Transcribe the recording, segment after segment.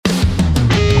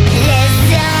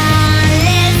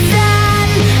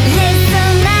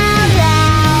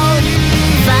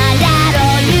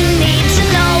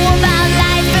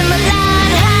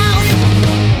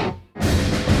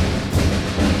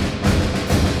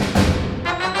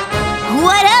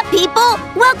people!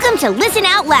 Welcome to Listen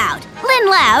Out Loud. Lynn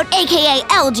Loud, a.k.a.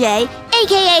 LJ,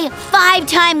 a.k.a.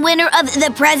 5-time winner of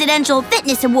the Presidential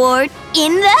Fitness Award,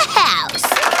 in the house.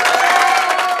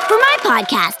 For my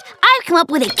podcast, I've come up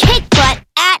with a kick-butt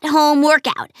at-home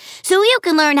workout so you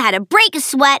can learn how to break a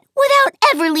sweat without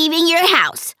ever leaving your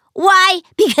house. Why?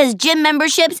 Because gym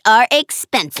memberships are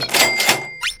expensive.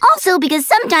 Also, because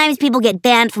sometimes people get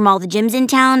banned from all the gyms in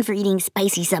town for eating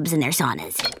spicy subs in their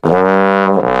saunas.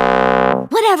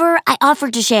 Whatever, I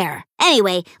offered to share.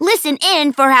 Anyway, listen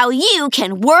in for how you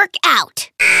can work out.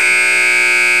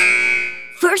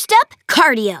 First up,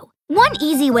 cardio. One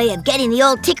easy way of getting the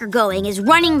old ticker going is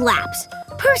running laps.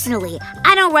 Personally,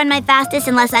 I don't run my fastest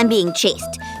unless I'm being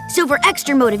chased. So for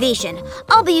extra motivation,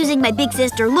 I'll be using my big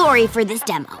sister Lori for this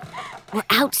demo. We're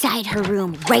outside her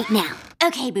room right now.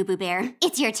 Okay, Boo Boo Bear,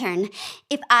 it's your turn.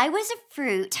 If I was a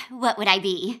fruit, what would I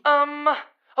be?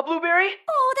 A blueberry?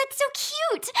 Oh, that's so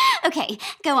cute. Okay,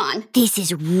 go on. This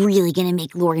is really gonna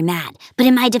make Lori mad. But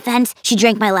in my defense, she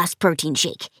drank my last protein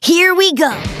shake. Here we go.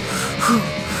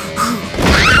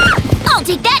 I'll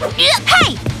take that.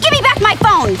 Hey, give me back my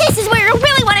phone. This is where you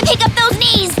really want to pick up those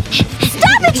knees.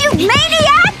 Stop it, you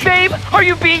maniac! Babe, are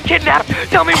you being kidnapped?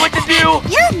 Tell me what to do.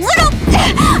 You little...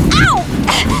 Ow!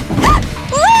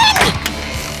 Lynn!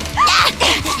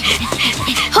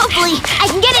 Hopefully, I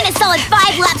can get in a solid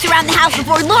 5 laps around the house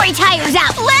before Lori tires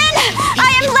out. Lynn,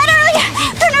 I am literally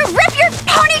gonna rip your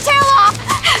ponytail off!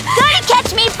 Gotta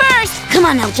catch me first! Come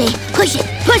on, LJ. Push it,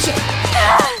 push it.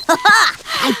 Ha-ha!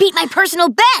 I beat my personal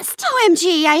best!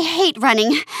 OMG, I hate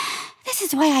running. This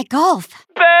is why I golf.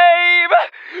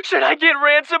 Babe, should I get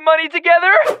ransom money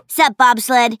together? Sup,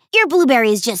 bobsled? Your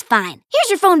blueberry is just fine. Here's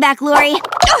your phone back, Lori.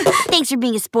 Thanks for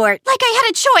being a sport. Like I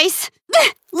had a choice.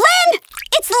 Lynn,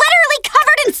 it's literally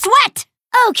covered in sweat!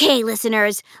 Okay,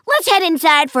 listeners, let's head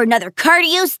inside for another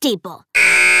cardio staple.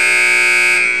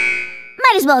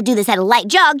 Might as well do this at a light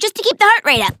jog just to keep the heart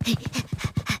rate up.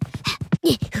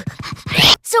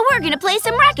 So we're gonna play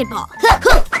some racquetball.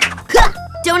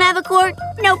 Don't have a court?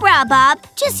 No prob, Bob.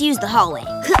 Just use the hallway.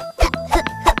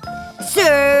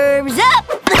 Serves up!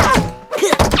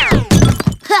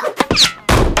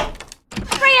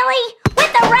 Really?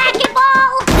 With the racquetball?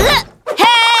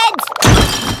 Heads!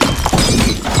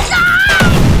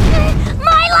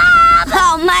 My love!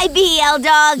 Oh, my bee,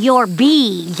 L-Dog. Your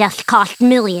bee just cost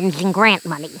millions in grant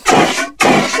money.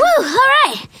 Woo, all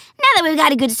right. Now that we've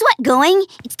got a good sweat going,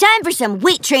 it's time for some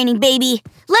weight training, baby.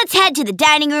 Let's head to the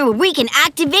dining room where we can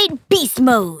activate beast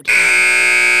mode.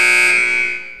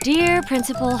 Dear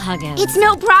Principal Huggins. It's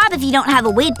no prob if you don't have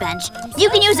a weight bench. You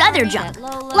can use other junk,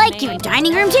 like your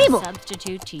dining room table.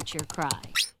 Substitute teacher cry.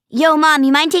 Yo, Mom,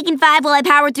 you mind taking 5 while I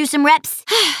power through some reps?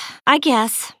 I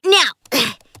guess. Now,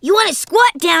 you want to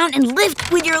squat down and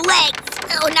lift with your legs.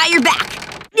 Oh, now you're back.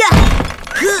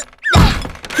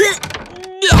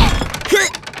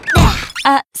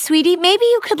 Sweetie, maybe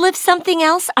you could lift something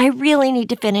else? I really need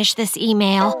to finish this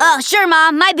email. Oh, sure,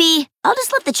 Mom, my bee. I'll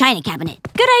just lift the china cabinet.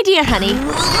 Good idea, honey.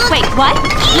 Wait, what?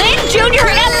 Lynn Jr.,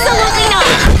 absolutely not!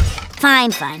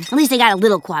 Fine. At least I got a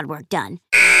little quad work done.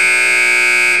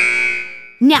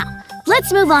 Now,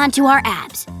 let's move on to our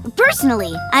abs.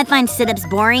 Personally, I find sit-ups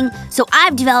boring, so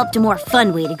I've developed a more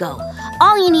fun way to go.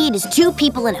 All you need is 2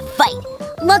 people in a fight.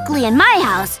 Luckily, in my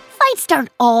house, fights start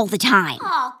all the time.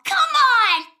 Oh, come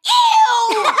on!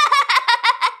 Ew!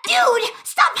 Dude,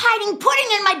 stop hiding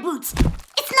pudding in my boots.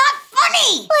 It's not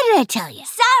funny. What did I tell you?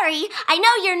 Sorry, I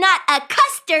know you're not a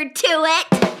custard to it.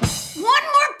 One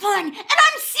more pun, and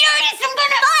I'm serious, I'm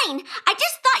gonna... Fine, I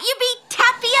just thought you'd be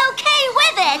tappy-okay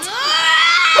with it.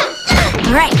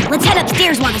 All right, let's head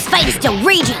upstairs while this fight is still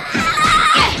raging.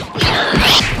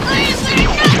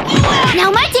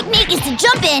 Now my technique is to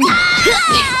jump in,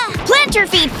 plant your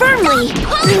feet firmly,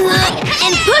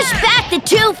 and push back the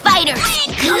 2 fighters.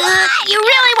 You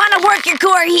really want to work your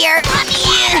core here.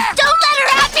 Don't let her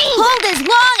at me! Hold as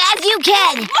long as you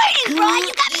can. Waiting, bro,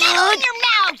 you got metal in your mouth!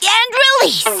 And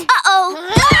release. Uh-oh.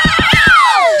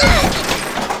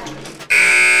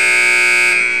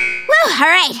 Whew, all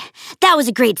right. That was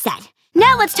a great set.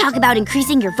 Now let's talk about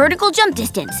increasing your vertical jump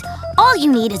distance. All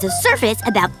you need is a surface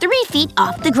about 3 feet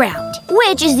off the ground,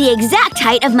 which is the exact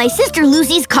height of my sister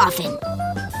Lucy's coffin.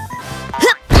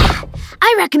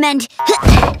 I recommend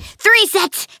 3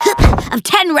 sets of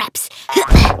 10 reps.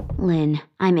 Lynn,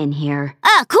 I'm in here.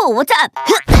 Ah, cool, what's up?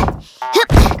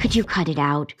 Could you cut it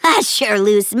out? Sure,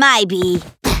 Luce, my bee.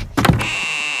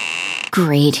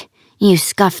 Great. You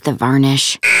scuffed the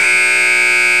varnish.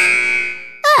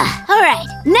 All right,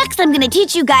 next I'm gonna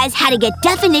teach you guys how to get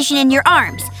definition in your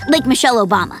arms, like Michelle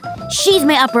Obama. She's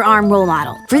my upper arm role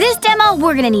model. For this demo,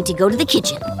 we're gonna need to go to the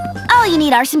kitchen. All you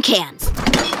need are some cans.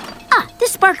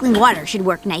 sparkling water should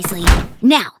work nicely.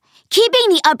 Now, keeping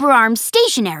the upper arms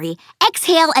stationary,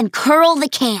 exhale and curl the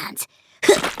cans.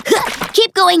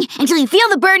 Keep going until you feel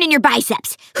the burn in your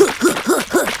biceps.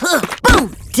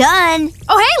 Boom! Done!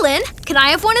 Oh, hey, Lynn. Can I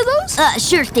have one of those?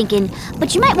 Sure, Stinkin'.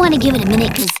 But you might want to give it a minute,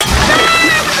 because...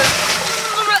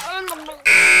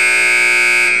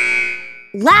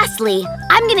 Lastly,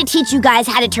 I'm gonna teach you guys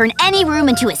how to turn any room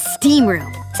into a steam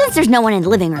room. Since there's no one in the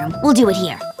living room, we'll do it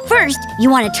here. First, you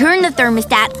want to turn the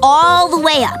thermostat all the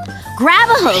way up. Grab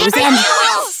a hose and...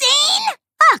 Scene?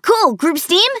 Ah, cool. Group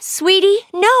steam? Sweetie,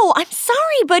 no, I'm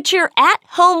sorry, but your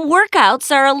at-home workouts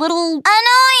are a little...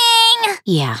 Annoying!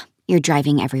 Yeah, you're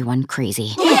driving everyone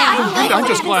crazy. I'm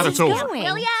just glad it's over.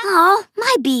 Aw,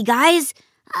 my bee, guys.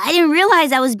 I didn't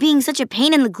realize I was being such a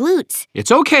pain in the glutes.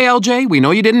 It's okay, LJ. We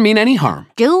know you didn't mean any harm.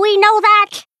 Do we know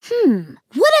that?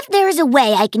 What if there's a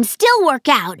way I can still work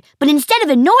out, but instead of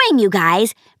annoying you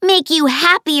guys, make you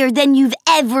happier than you've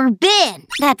ever been?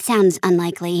 That sounds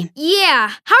unlikely. Yeah,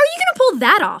 how are you gonna pull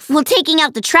that off? Well, taking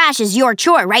out the trash is your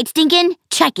chore, right, Stinkin'?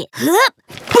 Check it. Hup,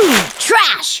 boom,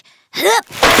 trash. Hup,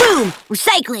 boom,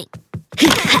 recycling.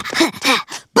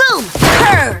 Boom,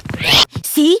 curve.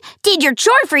 See? Did your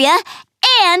chore for ya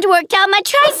and worked out my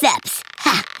triceps.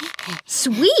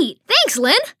 Sweet. Thanks,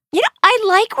 Lynn. You know, I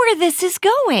like where this is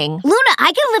going. Luna,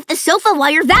 I can lift the sofa while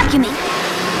you're vacuuming.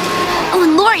 Oh,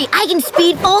 and Lori, I can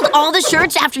speed fold all the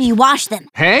shirts after you wash them.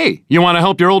 Hey, you want to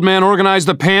help your old man organize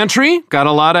the pantry? Got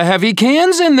a lot of heavy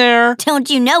cans in there. Don't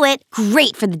you know it?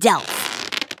 Great for the delts.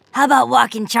 How about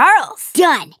walking Charles?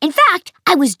 Done. In fact,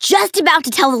 I was just about to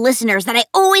tell the listeners that I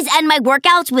always end my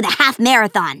workouts with a half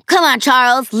marathon. Come on,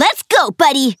 Charles. Let's go,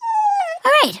 buddy.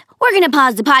 All right, we're going to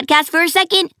pause the podcast for a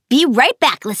second. Be right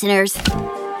back, listeners.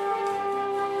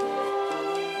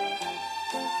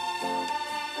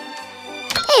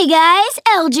 Hey guys,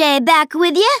 LJ back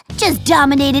with you. Just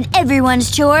dominated everyone's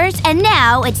chores, and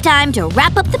now it's time to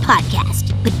wrap up the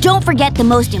podcast. But don't forget the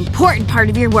most important part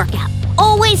of your workout.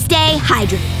 Always stay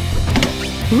hydrated.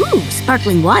 Ooh,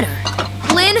 sparkling water.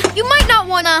 Lynn, you might not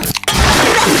wanna...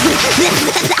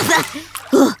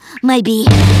 My bee.